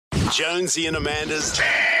Jonesy and Amanda's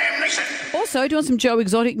Also, do you want some Joe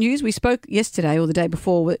Exotic news? We spoke yesterday or the day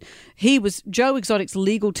before. Joe Exotic's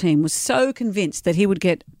legal team was so convinced that he would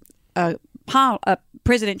get a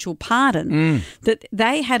presidential pardon that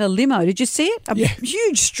they had a limo. Did you see it? A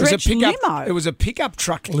huge stretch limo. It was a pickup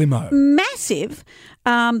truck limo. Massive,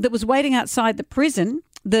 that was waiting outside the prison.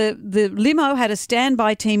 The limo had a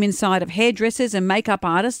standby team inside of hairdressers and makeup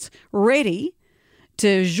artists ready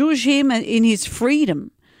to zhuzh him in his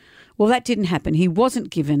freedom. Well, that didn't happen. He wasn't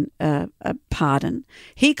given a pardon.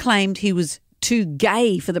 He claimed he was too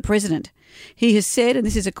gay for the president. He has said, and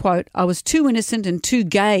this is a quote, "I was too innocent and too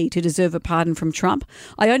gay to deserve a pardon from Trump.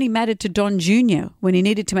 I only mattered to Don Jr. when he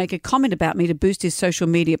needed to make a comment about me to boost his social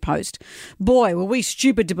media post. Boy, were we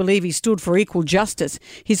stupid to believe he stood for equal justice.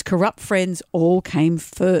 His corrupt friends all came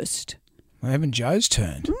first." Well, Evan Joe's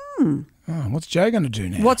turned. Oh, what's Joe going to do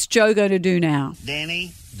now? What's Joe going to do now?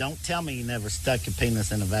 Danny, don't tell me you never stuck your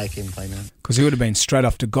penis in a vacuum cleaner. Because he would have been straight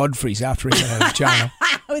off to Godfrey's after he got out of jail.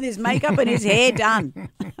 With his makeup and his hair done.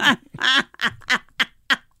 I'd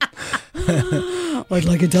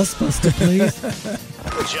like a dustbuster,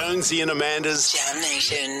 please. Jonesy and Amanda's Jam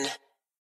Nation.